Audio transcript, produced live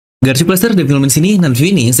Garci Plaster dan film di sini, dan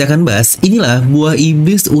video ini saya akan bahas inilah buah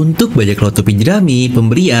iblis untuk bajak laut topi jerami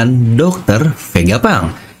pemberian Dr.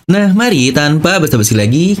 Vegapunk. Nah, mari tanpa basa-basi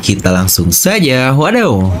lagi kita langsung saja.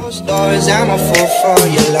 Waduh.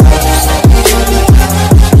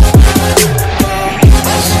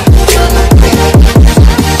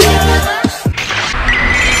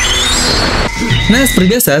 Nah,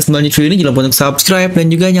 seperti biasa, sebelum video ini jangan lupa untuk subscribe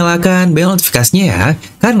dan juga nyalakan bel notifikasinya ya.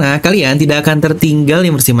 Karena kalian tidak akan tertinggal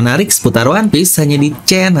informasi menarik seputar One Piece hanya di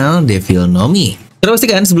channel Devil Nomi.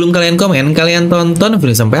 Terpastikan sebelum kalian komen, kalian tonton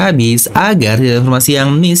video sampai habis agar tidak ada informasi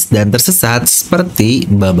yang miss dan tersesat seperti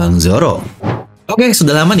Babang Zoro. Oke,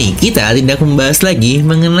 sudah lama nih kita tidak membahas lagi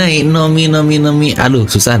mengenai nomi. Aduh,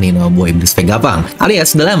 susah nih nama buah iblis Vegapunk.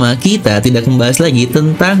 Alias sudah lama kita tidak membahas lagi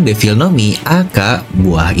tentang Devil Nomi aka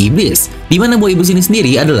buah iblis. Di mana buah iblis ini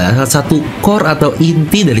sendiri adalah salah satu core atau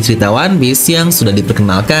inti dari cerita One Piece yang sudah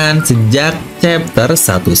diperkenalkan sejak chapter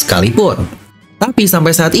 1 sekalipun. Tapi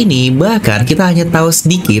sampai saat ini, bahkan kita hanya tahu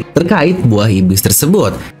sedikit terkait buah iblis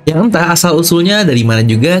tersebut. Yang entah asal-usulnya dari mana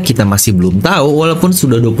juga kita masih belum tahu, walaupun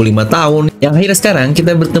sudah 25 tahun. Yang akhirnya sekarang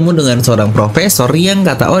kita bertemu dengan seorang profesor yang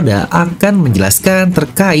kata Oda akan menjelaskan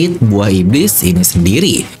terkait buah iblis ini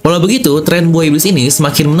sendiri. Walau begitu, tren buah iblis ini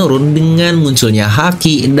semakin menurun dengan munculnya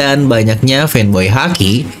haki dan banyaknya fanboy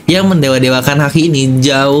haki yang mendewa-dewakan haki ini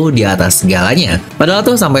jauh di atas segalanya. Padahal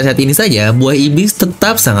tuh sampai saat ini saja, buah iblis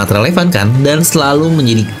tetap sangat relevan kan dan selalu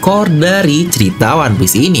menjadi core dari cerita One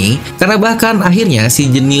Piece ini, karena bahkan akhirnya si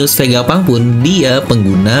jenius Vegapunk pun dia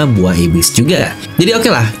pengguna buah iblis juga. Jadi oke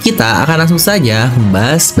lah, kita akan langsung saja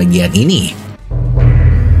membahas bagian ini.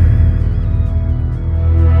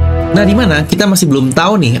 Nah, dimana kita masih belum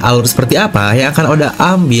tahu nih alur seperti apa yang akan Oda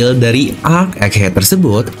ambil dari arc Egghead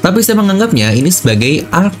tersebut, tapi saya menganggapnya ini sebagai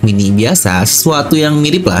arc mini biasa, sesuatu yang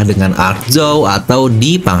mirip lah dengan arc Zou atau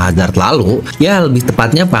di Punk Hazard lalu. Ya, lebih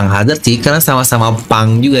tepatnya Punk Hazard sih, karena sama-sama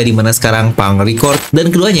Punk juga, dimana sekarang Punk Record, dan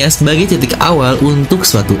keduanya sebagai titik awal untuk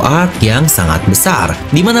suatu arc yang sangat besar.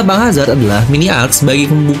 Dimana Punk Hazard adalah mini arc sebagai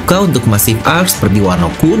pembuka untuk massive arc seperti Wano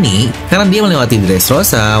Kuni, karena dia melewati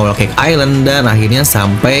Dressrosa, Whole Cake Island, dan akhirnya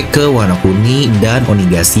sampai ke Wano Kuni dan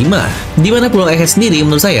Onigashima. Dimana Pulau Egghead sendiri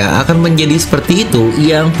menurut saya akan menjadi seperti itu,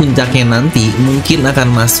 yang puncaknya nanti mungkin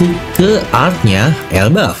akan masuk ke arc-nya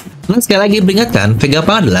Elbaf. Nah, sekali lagi peringatkan,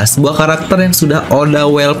 Vegapunk adalah sebuah karakter yang sudah Oda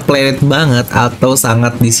well played banget atau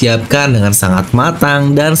sangat disiapkan dengan sangat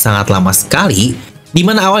matang dan sangat lama sekali.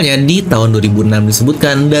 Dimana awalnya di tahun 2006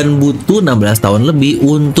 disebutkan dan butuh 16 tahun lebih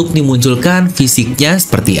untuk dimunculkan fisiknya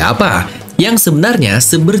seperti apa. Yang sebenarnya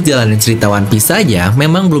seberjalannya cerita One Piece saja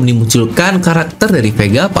memang belum dimunculkan karakter dari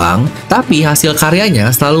Vegapunk, tapi hasil karyanya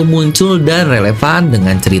selalu muncul dan relevan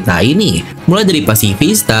dengan cerita ini. Mulai dari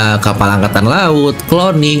pasifista, kapal angkatan laut,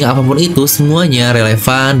 cloning, apapun itu semuanya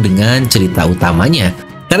relevan dengan cerita utamanya.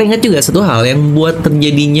 Karena ingat juga satu hal yang membuat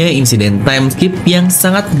terjadinya insiden time skip yang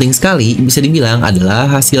sangat penting sekali, bisa dibilang adalah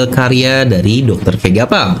hasil karya dari Dr.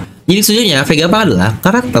 Vegapunk. Jadi sejujurnya Vegapunk adalah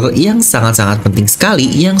karakter yang sangat-sangat penting sekali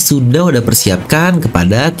yang sudah udah persiapkan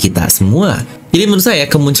kepada kita semua. Jadi menurut saya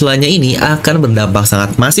kemunculannya ini akan berdampak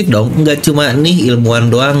sangat masif dong. Nggak cuma nih ilmuwan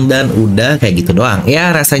doang dan udah kayak gitu doang.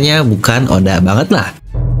 Ya rasanya bukan Oda banget lah.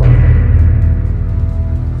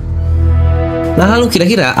 Nah, lalu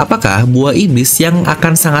kira-kira apakah buah iblis yang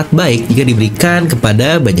akan sangat baik jika diberikan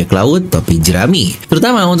kepada bajak laut topi jerami?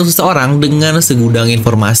 Terutama untuk seseorang dengan segudang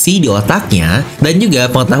informasi di otaknya dan juga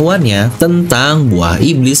pengetahuannya tentang buah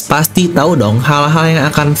iblis, pasti tahu dong hal-hal yang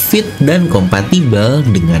akan fit dan kompatibel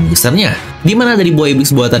dengan usernya. Dimana dari buah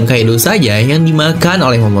iblis buatan Kaido saja yang dimakan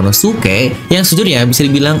oleh Momonosuke, yang sejujurnya bisa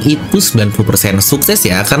dibilang itu 90% sukses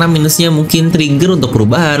ya, karena minusnya mungkin trigger untuk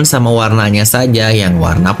perubahan sama warnanya saja yang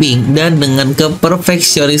warna pink, dan dengan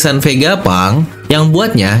keperfeksionisan Vegapunk yang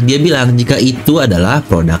buatnya dia bilang jika itu adalah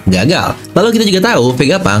produk gagal. Lalu kita juga tahu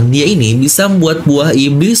Vegapunk dia ini bisa membuat buah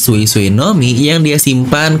iblis Sui Nomi yang dia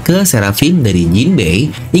simpan ke Seraphim dari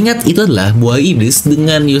Jinbei. Ingat, itu adalah buah iblis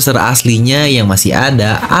dengan user aslinya yang masih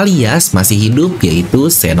ada alias masih hidup,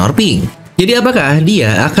 yaitu Senor Pink. Jadi apakah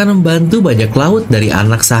dia akan membantu bajak laut dari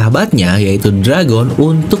anak sahabatnya yaitu Dragon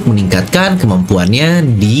untuk meningkatkan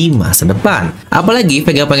kemampuannya di masa depan? Apalagi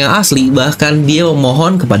Vegapunk yang asli bahkan dia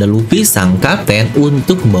memohon kepada Luffy sang kapten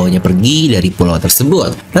untuk membawanya pergi dari pulau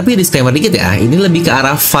tersebut. Tapi disclaimer dikit ya, ini lebih ke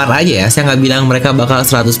arah fun aja ya. Saya nggak bilang mereka bakal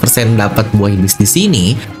 100% dapat buah iblis di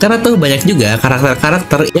sini, karena tuh banyak juga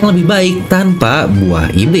karakter-karakter yang lebih baik tanpa buah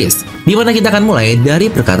iblis. Dimana kita akan mulai dari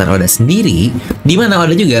perkataan Oda sendiri, dimana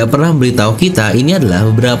Oda juga pernah memberitahu tahu kita ini adalah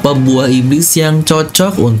beberapa buah iblis yang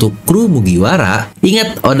cocok untuk kru Mugiwara.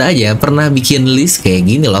 Ingat, Oda aja pernah bikin list kayak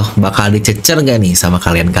gini loh, bakal dicecer gak nih sama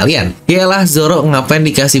kalian-kalian? Yalah, Zoro ngapain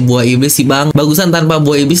dikasih buah iblis sih bang? Bagusan tanpa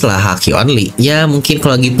buah iblis lah, haki only. Ya mungkin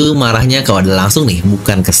kalau gitu marahnya ke Oda langsung nih,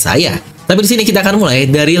 bukan ke saya. Tapi di sini kita akan mulai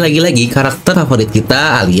dari lagi-lagi karakter favorit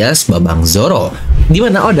kita alias Babang Zoro. Di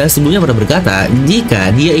mana Oda sebelumnya pernah berkata,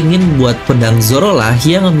 jika dia ingin buat pedang Zoro lah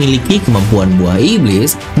yang memiliki kemampuan buah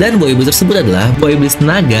iblis, dan buah iblis tersebut adalah buah iblis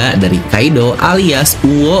naga dari Kaido alias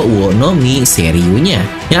Uo no Mi Seryunya,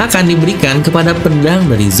 yang akan diberikan kepada pedang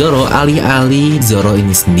dari Zoro alih-alih Zoro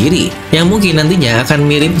ini sendiri, yang mungkin nantinya akan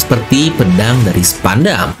mirip seperti pedang dari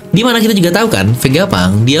Spandam. Dimana kita juga tahu kan,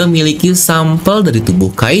 Vegapunk dia memiliki sampel dari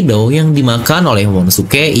tubuh Kaido yang dimakan oleh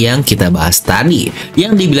Momonosuke yang kita bahas tadi,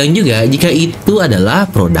 yang dibilang juga jika itu adalah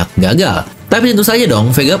produk gagal. Tapi tentu saja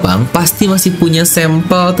dong, Vegapunk pasti masih punya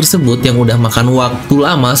sampel tersebut yang udah makan waktu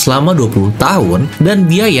lama selama 20 tahun dan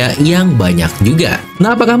biaya yang banyak juga.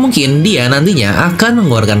 Nah, apakah mungkin dia nantinya akan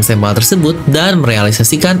mengeluarkan sampel tersebut dan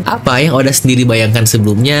merealisasikan apa yang Oda sendiri bayangkan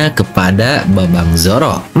sebelumnya kepada Babang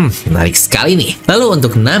Zoro? Menarik sekali nih. Lalu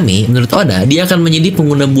untuk Nami, menurut Oda, dia akan menjadi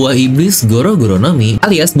pengguna buah iblis Goro no Mi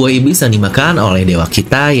alias buah iblis yang dimakan oleh dewa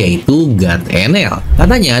kita yaitu God Enel.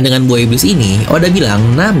 Katanya dengan buah iblis ini, Oda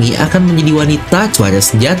bilang Nami akan menjadi wanita cuaca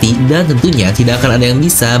sejati dan tentunya tidak akan ada yang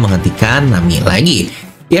bisa menghentikan Nami lagi.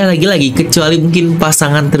 Ya lagi-lagi kecuali mungkin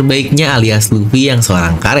pasangan terbaiknya alias Luffy yang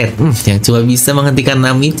seorang karet. Yang cuma bisa menghentikan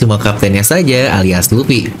Nami cuma kaptennya saja alias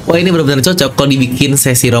Luffy. Wah, ini benar-benar cocok kalau dibikin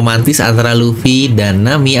sesi romantis antara Luffy dan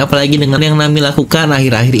Nami, apalagi dengan yang Nami lakukan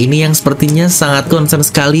akhir-akhir ini yang sepertinya sangat concern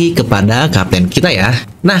sekali kepada kapten kita ya.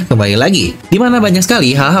 Nah, kembali lagi, dimana banyak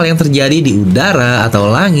sekali hal-hal yang terjadi di udara atau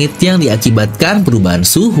langit yang diakibatkan perubahan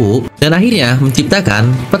suhu dan akhirnya menciptakan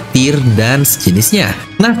petir dan sejenisnya.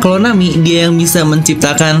 Nah, kalau Nami, dia yang bisa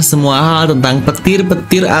menciptakan semua hal tentang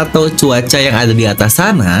petir-petir atau cuaca yang ada di atas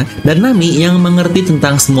sana, dan Nami yang mengerti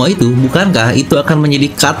tentang semua itu, bukankah itu akan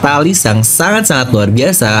menjadi katalis yang sangat-sangat luar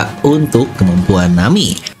biasa untuk kemampuan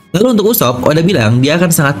Nami? Lalu untuk Usopp, Oda bilang dia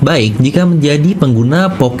akan sangat baik jika menjadi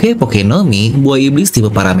pengguna Poke no Mi, buah iblis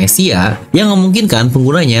tipe Paramecia, yang memungkinkan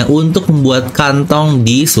penggunanya untuk membuat kantong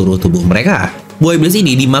di seluruh tubuh mereka. Buah iblis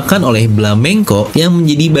ini dimakan oleh Blamenko yang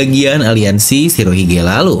menjadi bagian aliansi Shirohige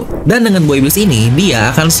lalu. Dan dengan buah iblis ini, dia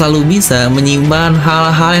akan selalu bisa menyimpan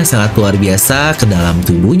hal-hal yang sangat luar biasa ke dalam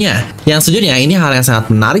tubuhnya. Yang sejujurnya ini hal yang sangat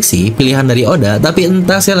menarik sih, pilihan dari Oda, tapi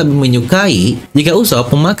entah saya lebih menyukai jika Usopp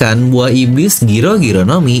memakan buah iblis Giro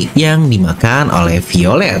no Mi yang dimakan oleh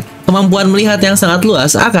Violet. Kemampuan melihat yang sangat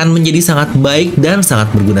luas akan menjadi sangat baik dan sangat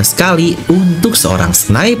berguna sekali untuk seorang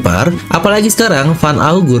sniper, apalagi sekarang Van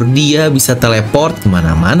Augur dia bisa teleport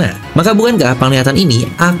kemana-mana. Maka bukankah penglihatan ini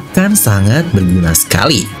akan sangat berguna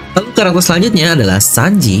sekali? Lalu karakter selanjutnya adalah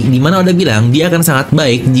Sanji, di mana Oda bilang dia akan sangat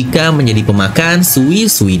baik jika menjadi pemakan Sui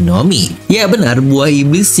no Mi. Ya benar, buah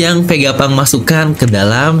iblis yang Vegapunk masukkan ke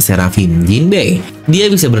dalam Seraphim Jinbei.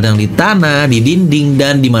 Dia bisa berenang di tanah, di dinding,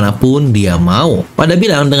 dan dimanapun dia mau. Oda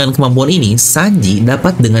bilang dengan kemampuan ini, Sanji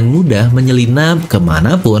dapat dengan mudah menyelinap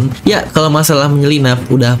kemanapun. Ya, kalau masalah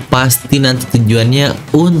menyelinap, udah pasti nanti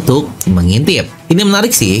tujuannya untuk mengintip. Ini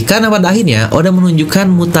menarik sih, karena pada akhirnya Oda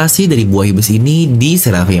menunjukkan mutasi dari buah iblis ini di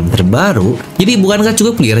Seraphim terbaru. Jadi bukankah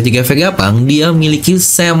cukup clear jika Vegapunk dia memiliki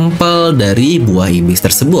sampel dari buah iblis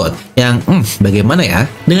tersebut? Yang, bagaimana ya?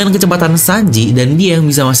 Dengan kecepatan Sanji dan dia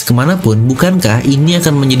yang bisa masuk kemanapun, bukankah ini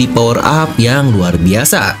akan menjadi power up yang luar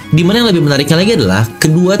biasa? Dimana yang lebih menariknya lagi adalah,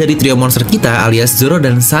 kedua dari trio monster kita alias Zoro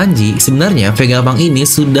dan Sanji, sebenarnya Vegapunk ini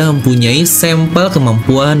sudah mempunyai sampel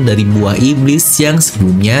kemampuan dari buah iblis yang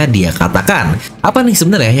sebelumnya dia katakan. Apa nih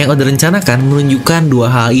sebenarnya yang Oda rencanakan menunjukkan dua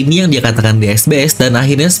hal ini yang dia katakan di SBS dan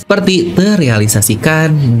akhirnya seperti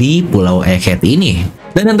terrealisasikan di Pulau Egghead ini?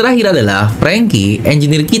 Dan yang terakhir adalah Franky,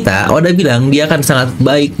 engineer kita. Oda bilang dia akan sangat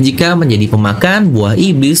baik jika menjadi pemakan buah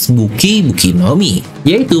iblis Buki no Mi,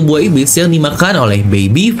 yaitu buah iblis yang dimakan oleh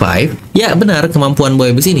Baby Five. Ya benar, kemampuan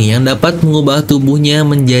buah iblis ini yang dapat mengubah tubuhnya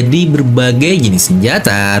menjadi berbagai jenis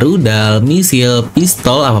senjata, rudal, misil,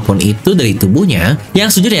 pistol, apapun itu dari tubuhnya.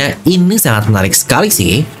 Yang sejujurnya ini sangat menarik sekali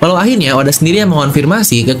sih. Walau akhirnya Oda sendiri yang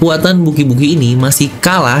mengonfirmasi kekuatan buki-buki ini masih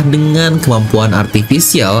kalah dengan kemampuan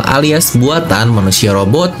artifisial alias buatan manusia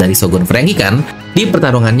robot dari Shogun Franky kan. di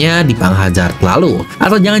pertarungannya di Perang Hazard lalu.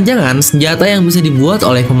 Atau jangan-jangan senjata yang bisa dibuat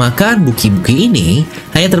oleh pemakan buki-buki ini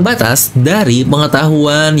hanya terbatas dari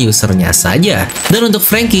pengetahuan usernya saja. Dan untuk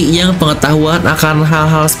Franky yang pengetahuan akan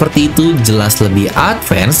hal-hal seperti itu jelas lebih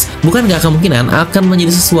advance, bukan gak kemungkinan akan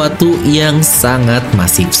menjadi sesuatu yang sangat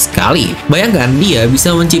masif sekali. Bayangkan dia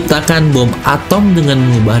bisa menciptakan bom atom dengan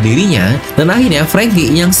mengubah dirinya, dan akhirnya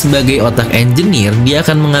Franky yang sebagai otak engineer, dia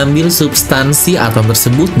akan mengambil substansi atom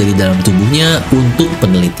tersebut dari dalam tubuhnya untuk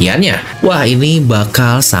penelitiannya. Wah, ini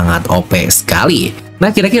bakal sangat OP sekali. Nah,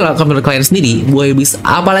 kira-kira kalau menurut kalian sendiri, buah iblis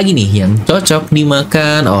apa lagi nih yang cocok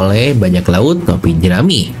dimakan oleh bajak laut topi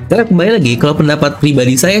jerami? Karena kembali lagi, kalau pendapat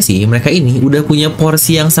pribadi saya sih, mereka ini udah punya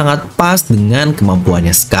porsi yang sangat pas dengan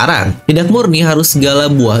kemampuannya sekarang. Tidak murni harus segala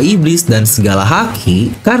buah iblis dan segala haki,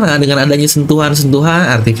 karena dengan adanya sentuhan-sentuhan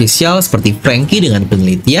artifisial seperti Franky dengan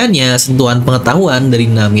penelitiannya, sentuhan pengetahuan dari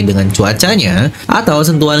Nami dengan cuacanya, atau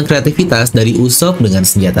sentuhan kreativitas dari Usopp dengan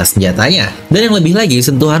senjata-senjatanya. Dan yang lebih lagi,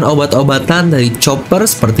 sentuhan obat-obatan dari Chopper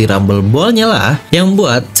seperti Rumble Ball-nya lah, yang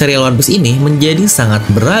membuat serial One Piece ini menjadi sangat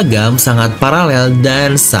beragam, sangat paralel,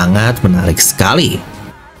 dan sangat menarik sekali.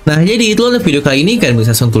 Nah, jadi itu untuk video kali ini. Kalian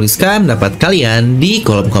bisa langsung tuliskan pendapat kalian di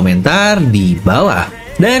kolom komentar di bawah.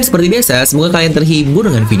 Dan seperti biasa, semoga kalian terhibur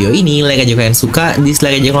dengan video ini. Like aja kalian suka,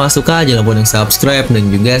 dislike aja kalau nggak suka, jangan lupa untuk subscribe dan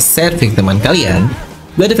juga share ke teman kalian.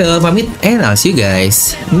 Gue DF pamit, and I'll see you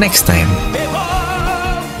guys next time.